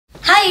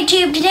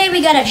YouTube, today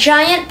we got a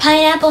giant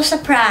pineapple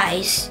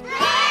surprise.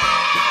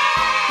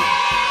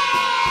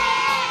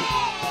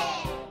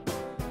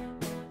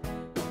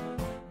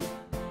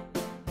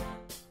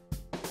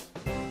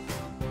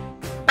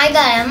 I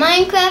got a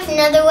Minecraft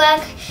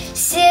Netherack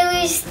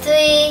Series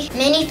 3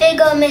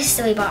 minifigure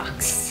mystery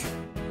box.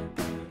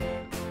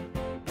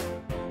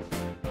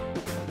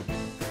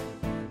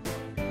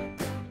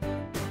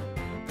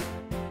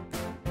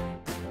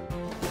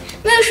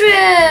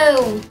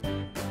 Mushroom!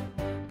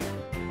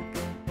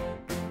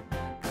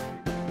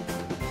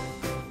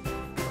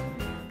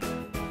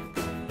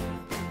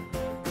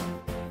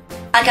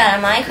 I got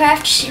a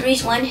Minecraft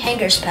Series 1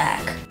 hangers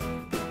pack.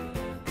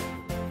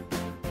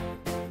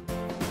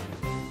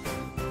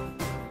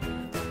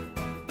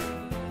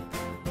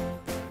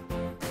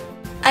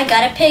 I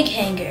got a pig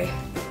hanger.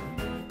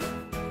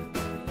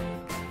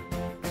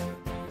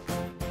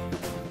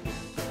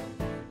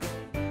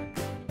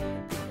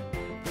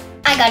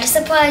 I got a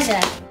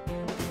surpriser.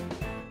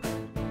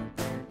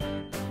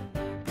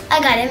 I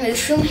got a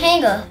mushroom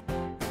hanger.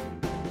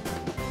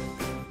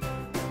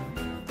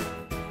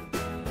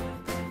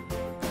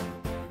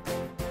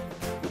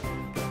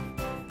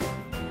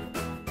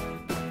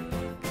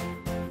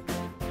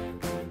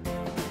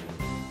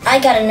 I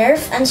got a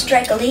Nerf and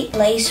Strike Elite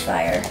Blaze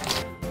Fire.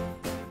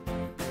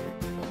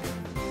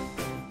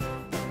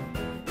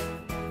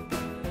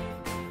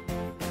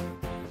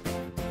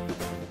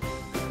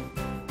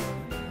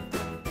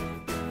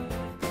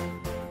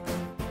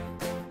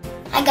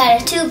 I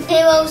got a 2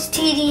 Heroes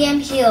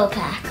TDM Hero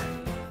Pack.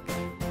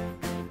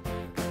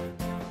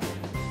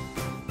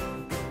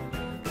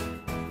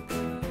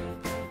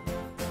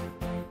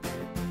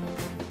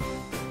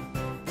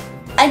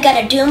 I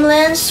got a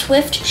Doomlands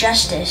Swift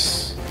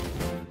Justice.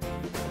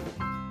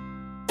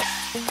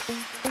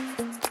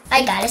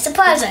 I got a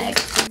surprise egg.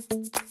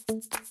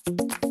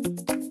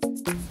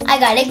 I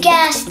got a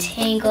ghast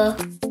hanger.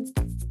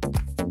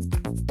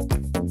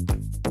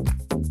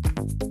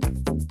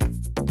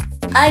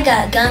 I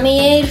got Gummy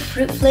Aid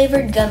fruit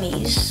flavored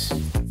gummies.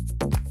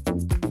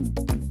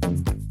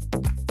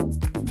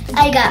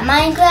 I got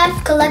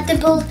Minecraft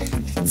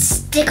collectible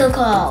sticker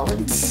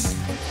cards.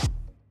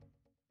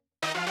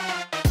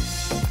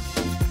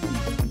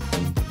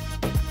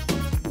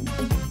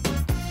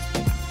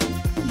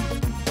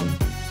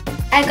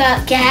 I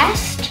got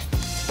ghast,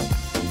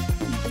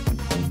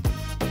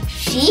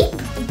 sheep,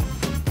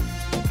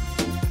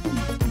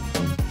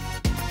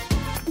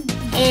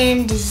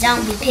 and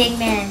zombie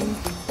pigmen.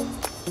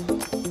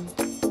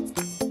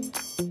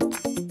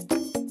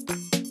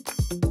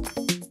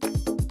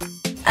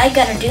 I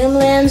got a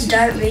Doomlands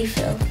dart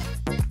refill.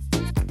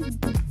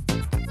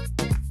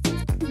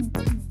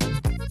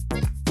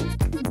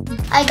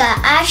 I got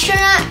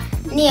astronaut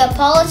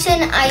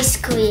Neapolitan ice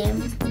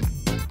cream.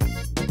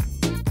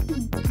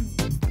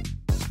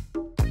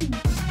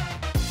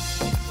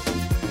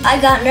 I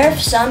got Nerf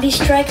Zombie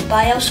Strike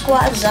Bio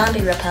Squad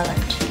Zombie Repellent.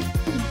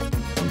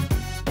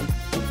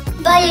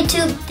 Bye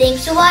YouTube,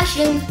 thanks for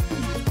watching.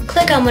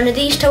 Click on one of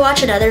these to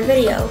watch another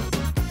video.